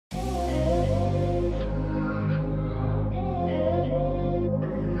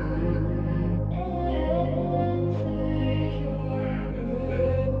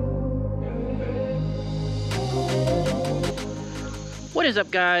is up,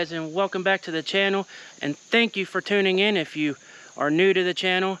 guys, and welcome back to the channel, and thank you for tuning in if you are new to the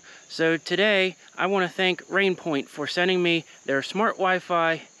channel. So today I want to thank RainPoint for sending me their smart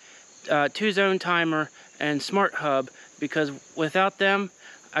Wi-Fi 2-zone timer and smart hub, because without them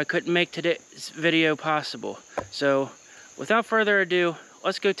I couldn't make today's video possible. So without further ado,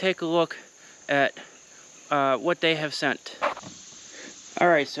 let's go take a look at what they have sent.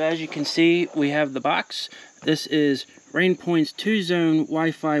 Alright, so as you can see, we have the box. This is RainPoint's 2-zone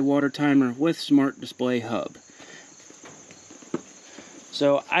Wi-Fi water timer with smart display hub.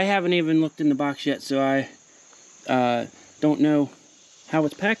 So I haven't even looked in the box yet, so I don't know how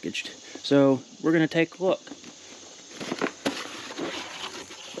it's packaged. So we're going to take a look.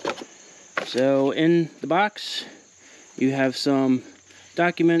 So in the box, you have some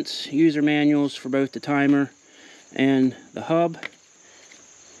documents, user manuals for both the timer and the hub,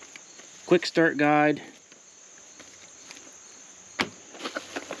 quick start guide.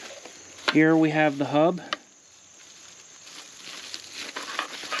 Here we have the hub,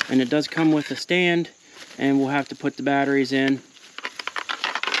 and it does come with a stand, and we'll have to put the batteries in.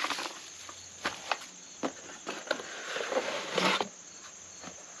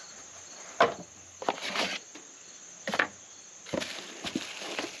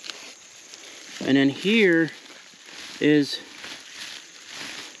 And then here is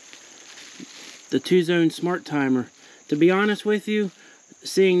the 2-zone smart timer. To be honest with you,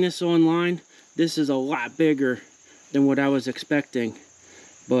 seeing this online, this is a lot bigger than what I was expecting.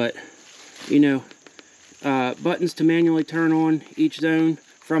 But, you know, buttons to manually turn on each zone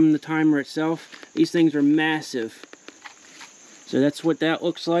from the timer itself. These things are massive. So that's what that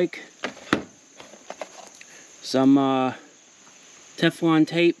looks like. Some Teflon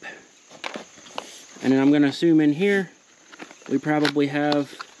tape. And then I'm going to zoom in here. We probably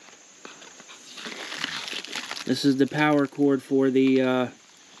have, this is the power cord for the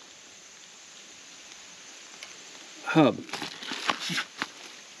hub.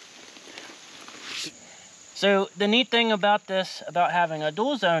 So the neat thing about this, about having a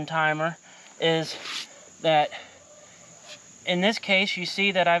dual zone timer, is that in this case you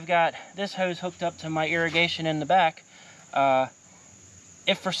see that I've got this hose hooked up to my irrigation in the back.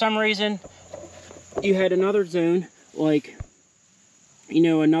 If for some reason you had another zone, like, you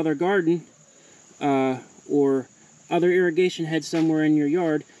know, another garden or other irrigation head somewhere in your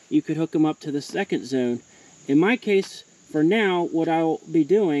yard, you could hook them up to the second zone. In my case, for now, what I'll be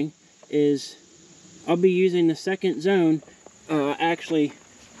doing is I'll be using the second zone actually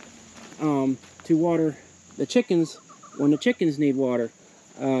to water the chickens when the chickens need water.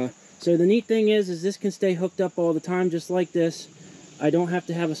 So the neat thing is this can stay hooked up all the time, just like this. I don't have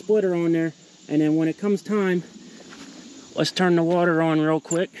to have a splitter on there. And then when it comes time, let's turn the water on real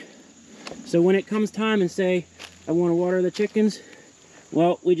quick. So when it comes time and say, I want to water the chickens,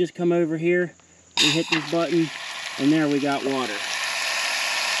 well, we just come over here, we hit this button, and there we got water.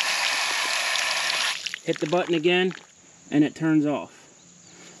 Hit the button again, and it turns off.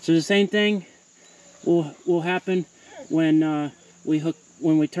 So the same thing will happen when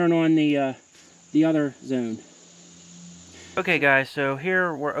we turn on the other zone. Okay guys, so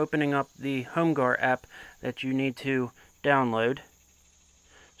here we're opening up the HomeGuard app that you need to download.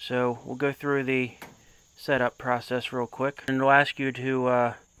 So we'll go through the setup process real quick, and it'll ask you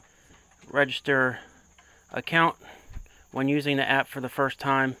to register account when using the app for the first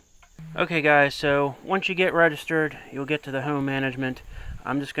time. Okay guys, so once you get registered, you'll get to the home management.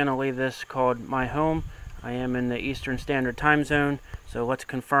 I'm just going to leave this called My Home. I am in the Eastern Standard Time Zone, so let's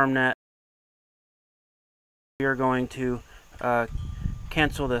confirm that. You're going to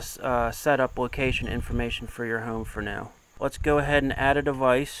cancel this setup location information for your home for now. Let's go ahead and add a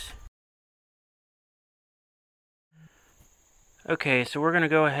device. Okay, so we're going to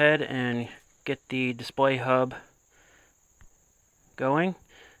go ahead and get the display hub going.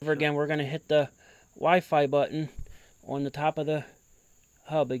 Again, we're going to hit the Wi-Fi button on the top of the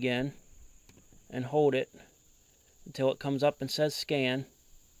hub again and hold it until it comes up and says scan.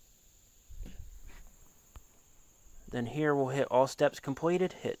 Then here we'll hit all steps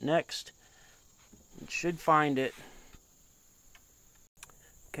completed, hit next. It should find it.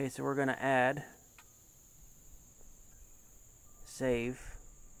 Okay, so we're going to add, save.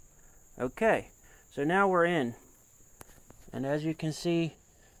 Okay, so now we're in. And as you can see,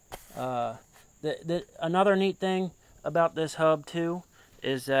 another neat thing about this hub too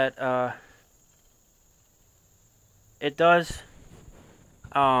is that it does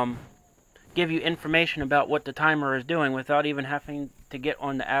give you information about what the timer is doing without even having to get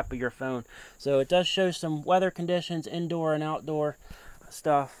on the app of your phone. So it does show some weather conditions, indoor and outdoor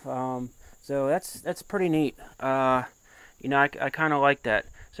stuff. So that's pretty neat. You know, I kind of like that.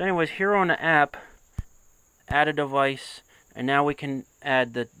 So anyways, here on the app, add a device, and now we can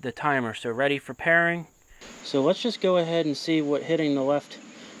add the timer. So ready for pairing. So let's just go ahead and see what hitting the left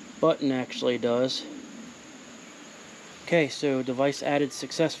button actually does. Okay, so device added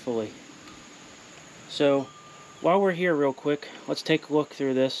successfully. So while we're here real quick, let's take a look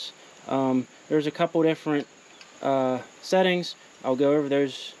through this. There's a couple different settings. I'll go over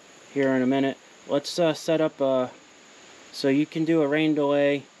those here in a minute. Let's set up so you can do a rain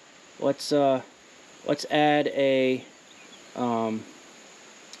delay. Let's add a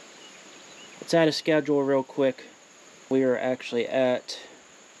schedule real quick. We are actually at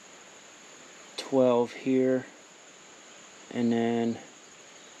 12 here, and then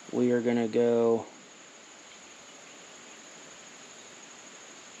we are gonna go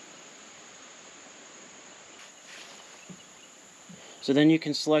so then you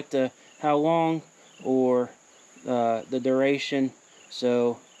can select how long or the duration.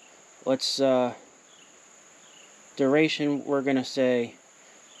 So let's duration, we're gonna say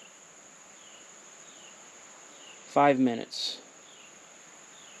 5 minutes,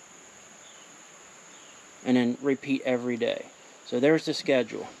 and then repeat every day. So there's the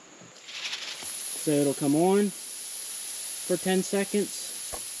schedule. So it'll come on for 10 seconds.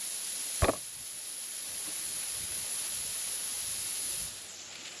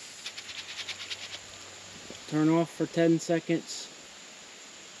 Turn off for 10 seconds.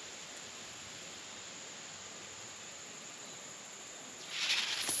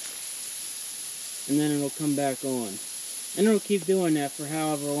 And then it'll come back on. And it'll keep doing that for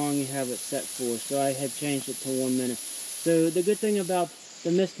however long you have it set for. So I have changed it to 1 minute. So the good thing about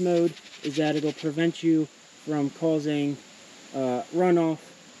the mist mode is that it'll prevent you from causing runoff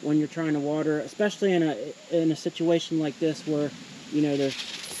when you're trying to water, especially in a situation like this where, you know, there's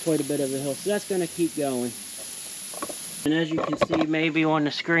quite a bit of a hill. So that's going to keep going. And as you can see maybe on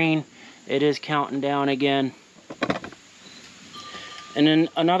the screen, it is counting down again. And then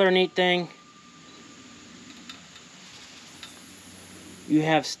another neat thing, you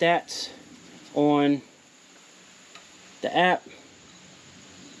have stats on the app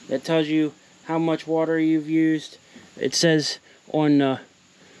that tells you how much water you've used. It says on the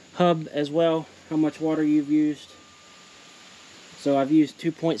hub as well how much water you've used. So I've used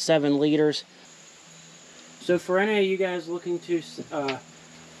 2.7 liters. So for any of you guys looking to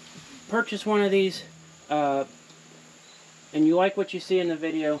purchase one of these and you like what you see in the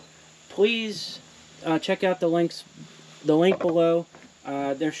video, please check out the link below.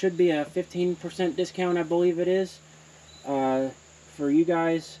 There should be a 15% discount, I believe it is, for you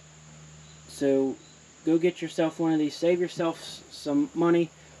guys. So go get yourself one of these. Save yourself some money.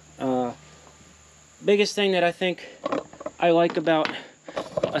 Biggest thing that I think I like about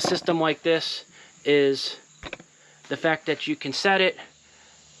a system like this is the fact that you can set it.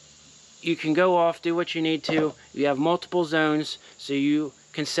 You can go off, do what you need to. You have multiple zones, so you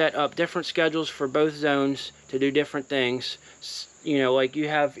can set up different schedules for both zones to do different things. You know, like you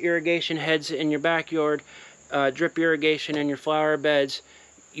have irrigation heads in your backyard, drip irrigation in your flower beds.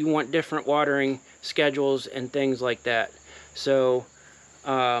 You want different watering schedules and things like that. So,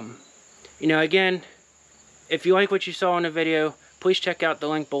 you know, again, if you like what you saw in the video, please check out the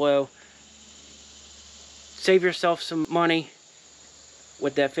link below. Save yourself some money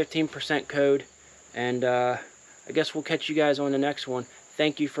with that 15% code, and I guess we'll catch you guys on the next one.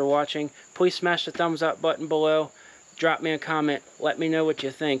 Thank you for watching. Please smash the thumbs up button below. Drop me a comment. Let me know what you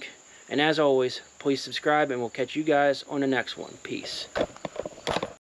think. And as always, please subscribe, and we'll catch you guys on the next one. Peace.